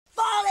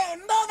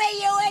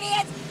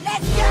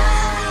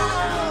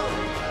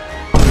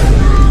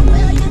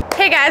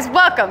guys,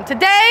 welcome.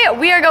 Today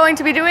we are going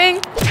to be doing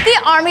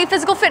the Army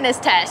Physical Fitness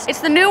Test. It's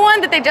the new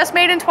one that they just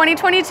made in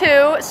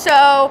 2022,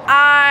 so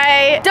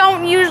I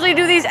don't usually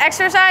do these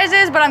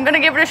exercises, but I'm gonna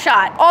give it a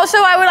shot. Also,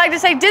 I would like to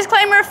say,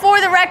 disclaimer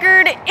for the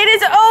record, it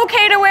is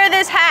okay to wear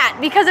this hat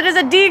because it is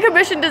a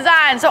decommissioned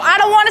design, so I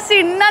don't wanna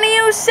see none of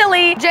you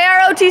silly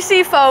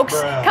JROTC folks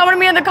coming to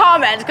me in the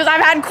comments, because I've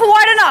had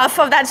quite enough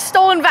of that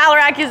stolen valor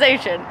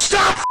accusation.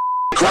 Stop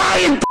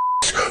crying,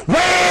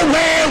 where?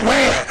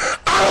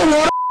 I don't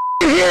want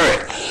to hear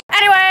it.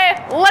 Anyway,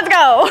 let's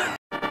go.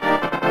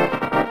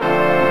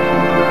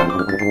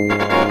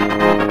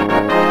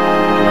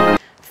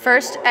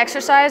 First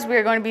exercise we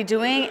are going to be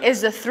doing is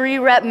the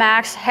 3-rep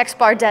max hex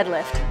bar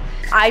deadlift.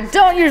 I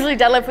don't usually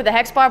deadlift with a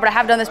hex bar, but I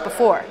have done this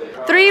before.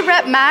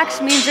 3-rep max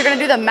means you're gonna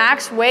do the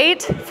max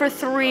weight for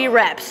 3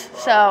 reps.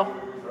 So,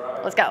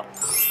 let's go.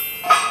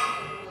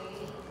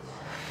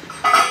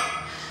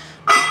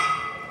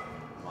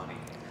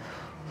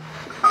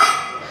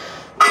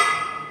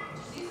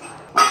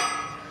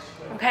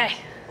 Okay.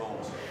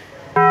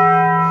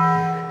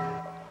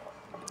 Oh,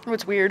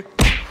 it's weird.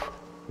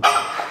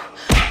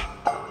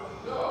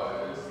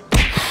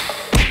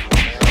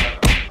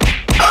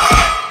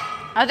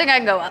 I think I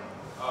can go up.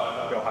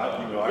 Go high? You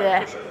can go higher?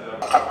 Yeah. For sure.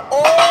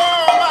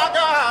 Oh my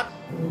God!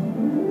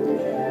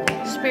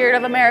 Spirit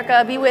of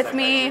America, be with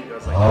me.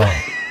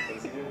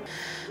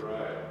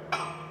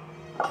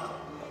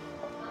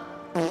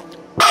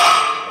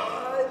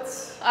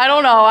 I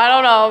don't know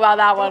about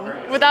that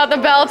one. Without the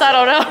belt, I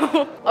don't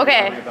know.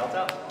 Okay.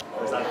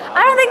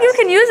 I don't think you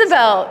can use a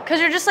belt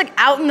because you're just like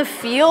out in the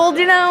field,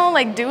 you know,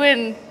 like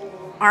doing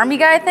army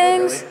guy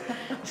things.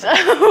 So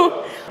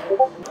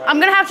I'm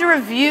gonna have to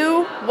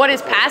review what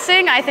is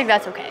passing. I think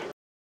that's okay.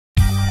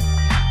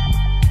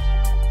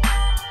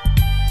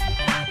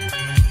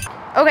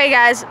 Okay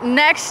guys,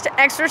 next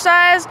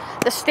exercise,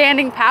 the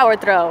standing power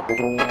throw.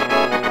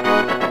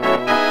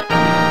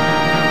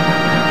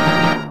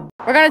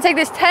 We're gonna take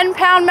this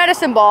 10-pound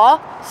medicine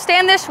ball,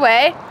 stand this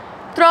way,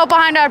 throw it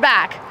behind our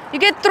back. You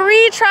get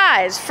 3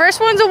 tries. First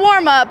one's a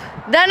warm-up,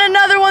 then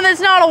another one that's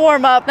not a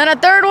warm-up, then a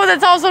third one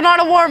that's also not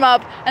a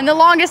warm-up, and the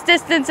longest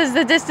distance is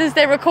the distance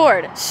they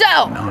record. So,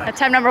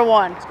 attempt number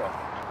 1. Let's go.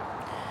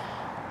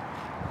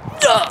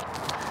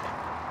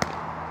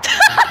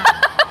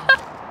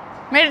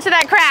 Made it to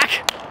that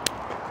crack.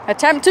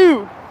 Attempt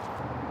 2.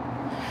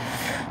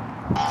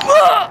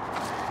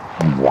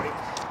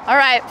 All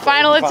right,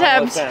 final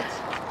attempt.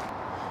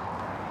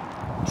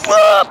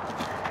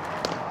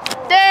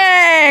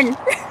 Dang!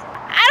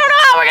 I don't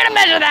know how we're gonna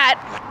measure that.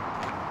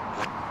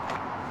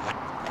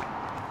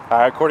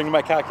 According to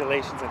my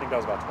calculations, I think that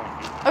was about 20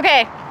 feet.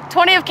 Okay,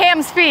 20 of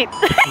Cam's feet.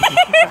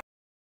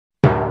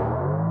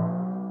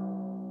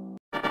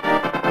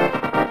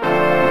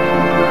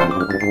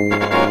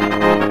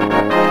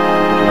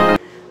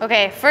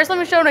 Okay, first let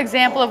me show an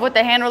example of what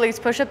the hand release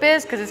push-up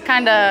is, because it's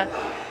kind of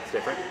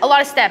a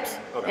lot of steps.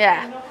 Okay.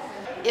 Yeah.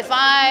 If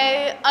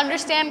I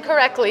understand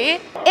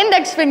correctly,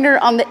 index finger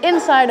on the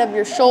inside of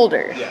your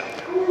shoulder. Yeah.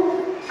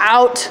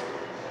 Out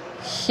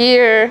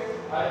here,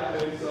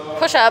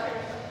 push up,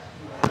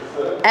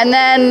 and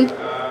then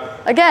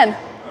again.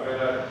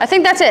 I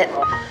think that's it.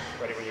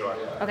 Ready when you are.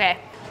 Okay,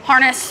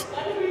 harness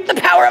the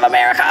power of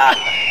America.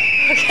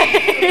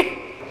 Okay.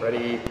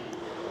 Ready,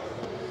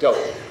 go.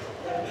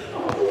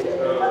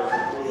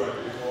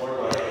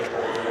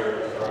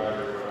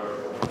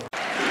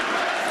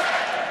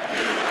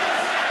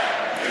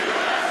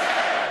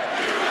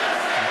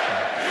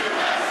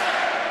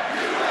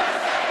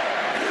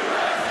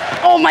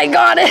 Oh my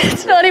God,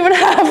 it's not even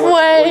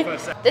halfway.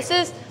 This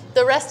is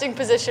the resting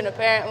position,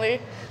 apparently.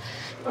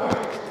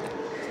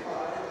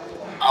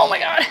 Oh my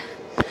God.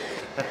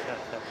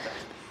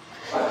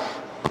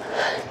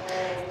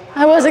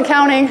 I wasn't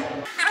counting.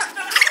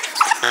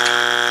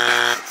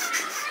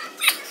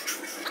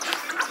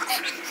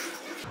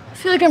 I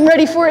feel like I'm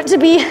ready for it to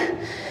be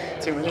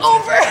 2 minutes.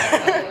 over.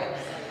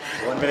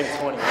 1 minute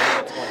 20. 1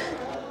 minute 20.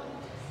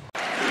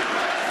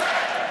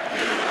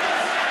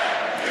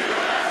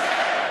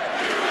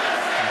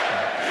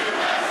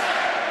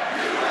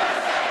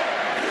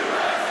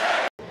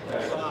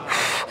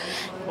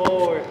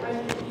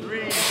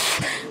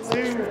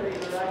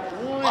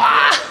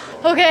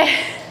 Okay.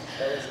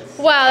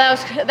 Wow,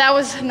 that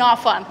was not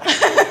fun.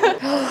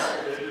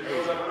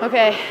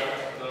 Okay.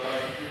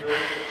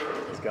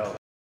 Let's go.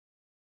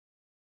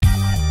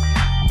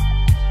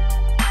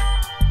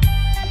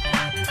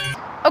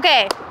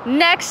 Okay,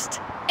 next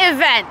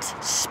event.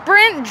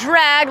 Sprint,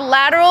 drag,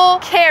 lateral,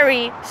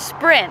 carry,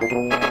 sprint.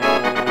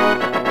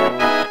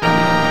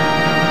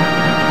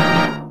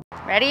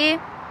 Ready?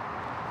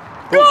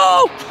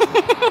 Go!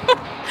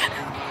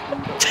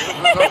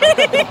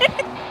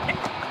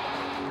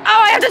 Oh,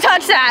 I have to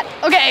touch that.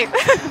 Okay.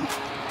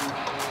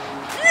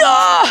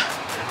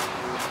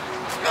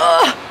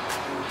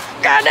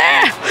 God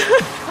damn.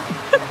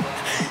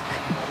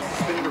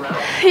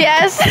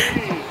 Yes.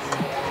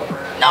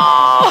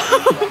 No!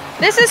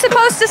 This is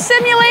supposed to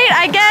simulate,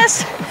 I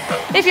guess,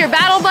 if your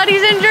battle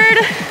buddy's injured,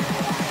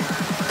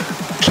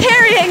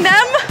 carrying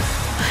them.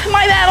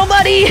 My battle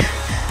buddy.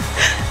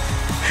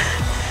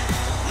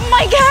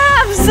 My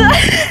calves.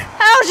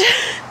 Ouch.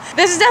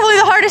 This is definitely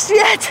the hardest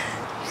yet.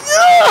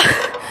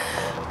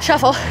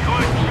 Shuffle.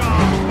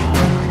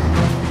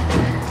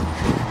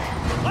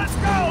 Let's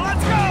go,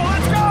 let's go,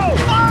 let's go!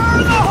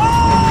 Fire the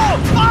hole!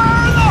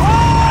 Fire the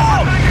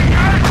hole!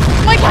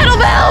 My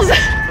kettlebells!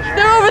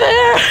 They're over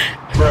there.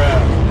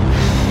 Bruh.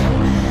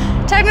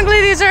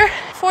 Technically, these are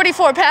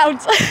 44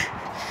 pounds.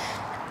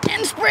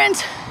 And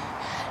sprint.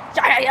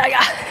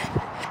 Yeah.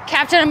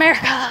 Captain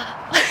America. I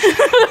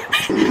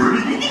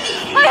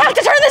have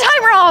to turn the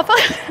timer off.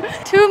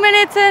 2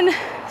 minutes and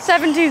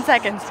 17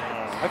 seconds.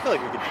 I feel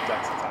like we could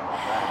deduct some time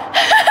off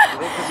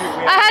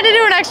that. I had to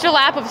do an extra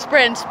lap of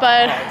sprints,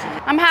 but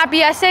I'm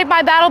happy I saved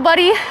my battle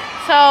buddy,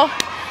 so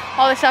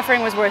all the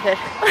suffering was worth it.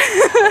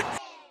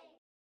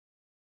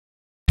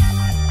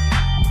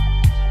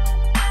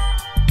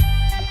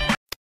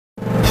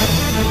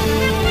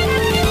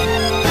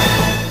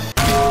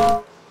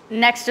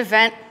 Next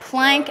event,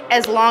 plank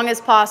as long as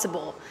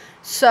possible.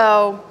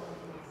 So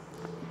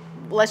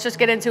let's just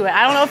get into it.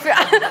 I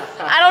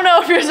don't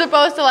know if you're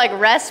supposed to like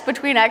rest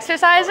between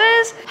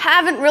exercises.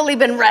 Haven't really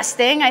been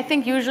resting. I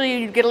think usually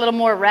you get a little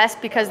more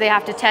rest because they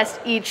have to test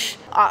each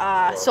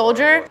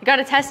soldier. You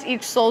gotta test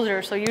each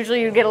soldier, so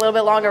usually you get a little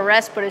bit longer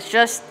rest, but it's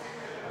just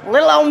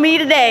little old me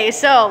today,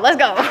 so let's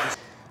go.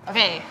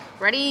 Okay,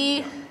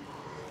 ready,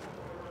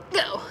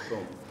 go.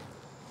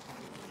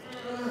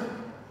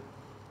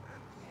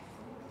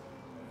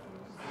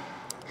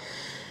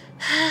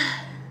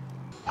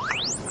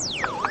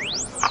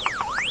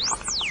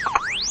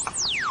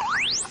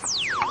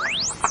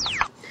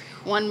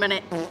 1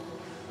 minute. That's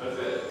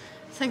it.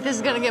 I think this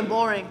is gonna get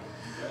boring.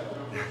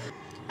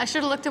 I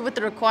should have looked at what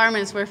the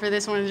requirements were for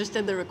this one and just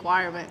did the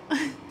requirement.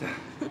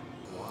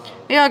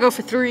 Maybe I'll go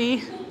for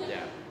 3.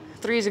 Yeah.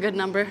 3 is a good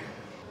number.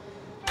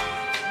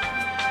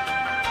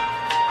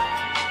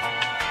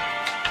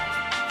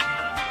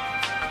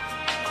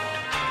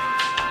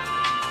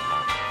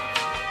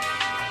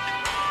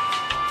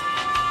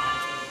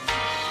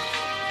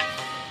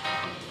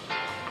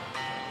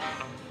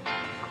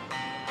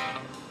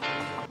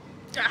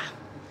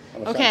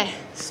 Okay,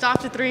 stop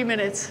to 3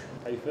 minutes.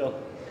 How you feel?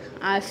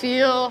 I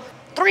feel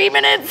 3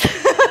 minutes.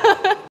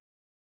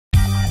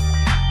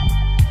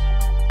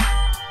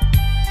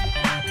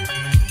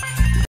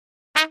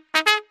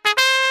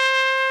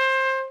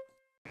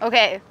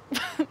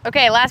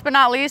 Okay, last but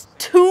not least,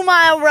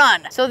 2-mile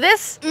run. So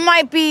this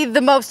might be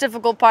the most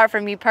difficult part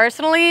for me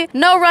personally.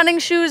 No running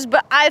shoes,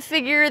 but I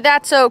figure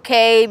that's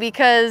okay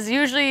because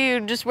usually you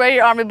just wear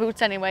your army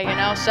boots anyway, you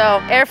know?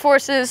 So Air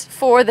Forces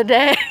for the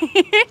day.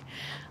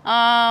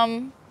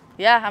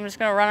 Yeah, I'm just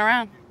gonna run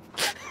around.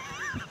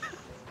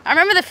 I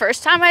remember the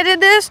first time I did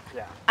this,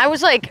 I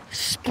was like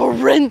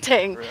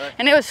sprinting. Really?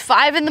 And it was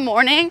 5 in the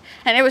morning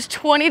and it was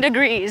 20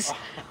 degrees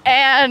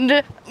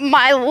and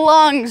my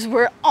lungs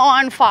were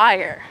on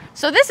fire.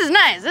 So this is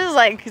nice. This is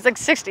like, it's like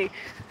 60.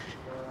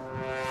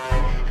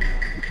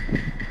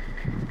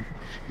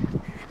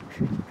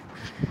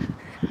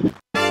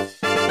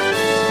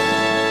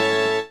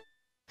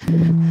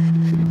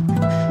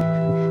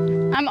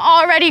 I'm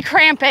already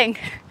cramping.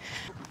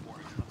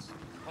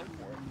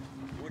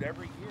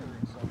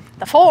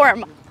 The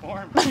form.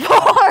 The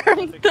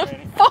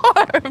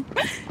form.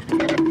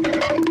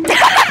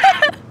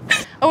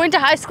 I went to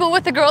high school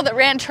with a girl that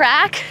ran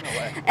track,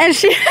 and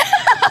she,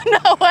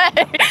 no way.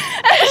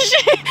 And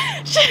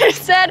she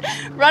said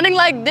running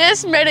like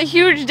this made a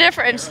huge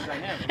difference.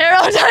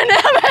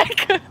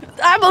 Aerodynamic.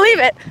 I believe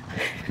it.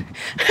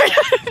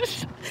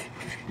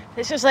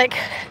 It's just like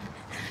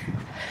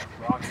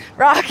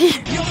Rocky.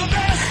 You're the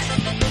best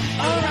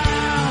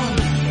around.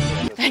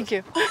 Thank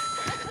you.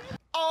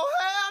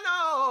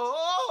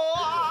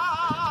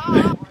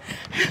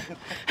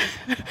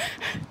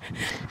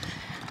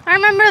 I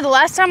remember the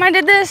last time I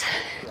did this,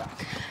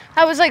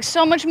 I was like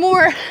so much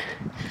more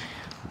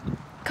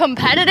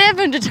competitive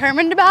and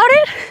determined about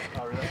it.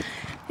 Oh, really?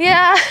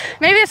 Yeah,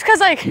 maybe it's because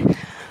like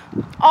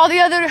all the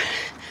other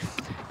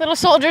little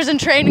soldiers in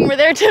training were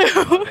there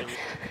too.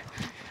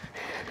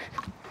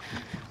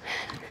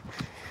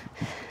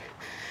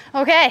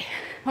 Okay,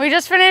 we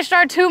just finished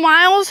our 2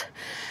 miles,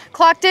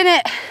 clocked in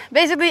at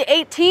basically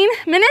 18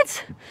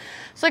 minutes.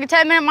 It's like a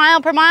 10-minute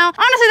mile per mile.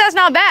 Honestly, that's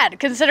not bad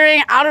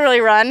considering I don't really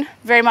run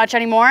very much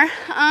anymore.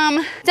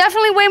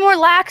 Definitely way more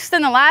lax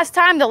than the last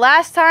time. The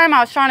last time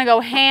I was trying to go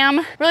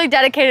ham, really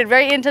dedicated,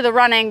 very into the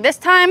running. This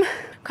time,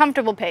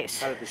 comfortable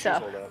pace. How did the shoes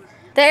hold up?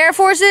 The Air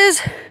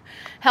Forces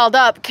held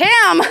up.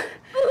 Cam,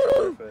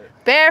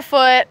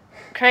 barefoot,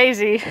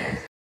 crazy.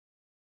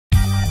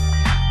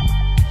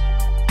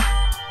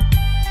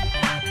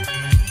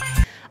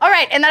 All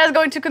right, and that is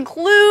going to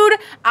conclude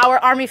our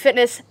Army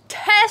Fitness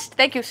test.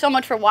 Thank you so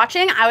much for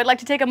watching. I would like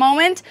to take a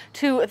moment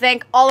to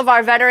thank all of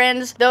our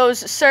veterans, those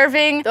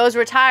serving, those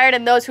retired,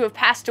 and those who have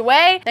passed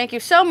away. Thank you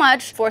so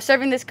much for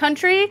serving this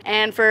country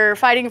and for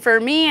fighting for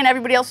me and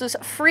everybody else's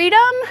freedom.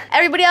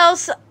 Everybody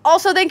else,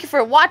 also thank you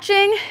for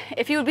watching.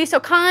 If you would be so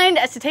kind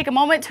as to take a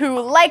moment to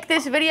like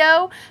this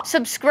video,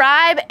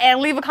 subscribe, and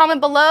leave a comment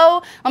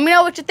below. Let me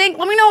know what you think.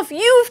 Let me know if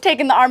you've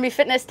taken the Army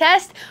Fitness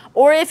test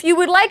or if you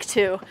would like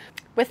to.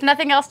 With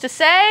nothing else to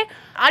say,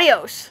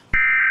 adios.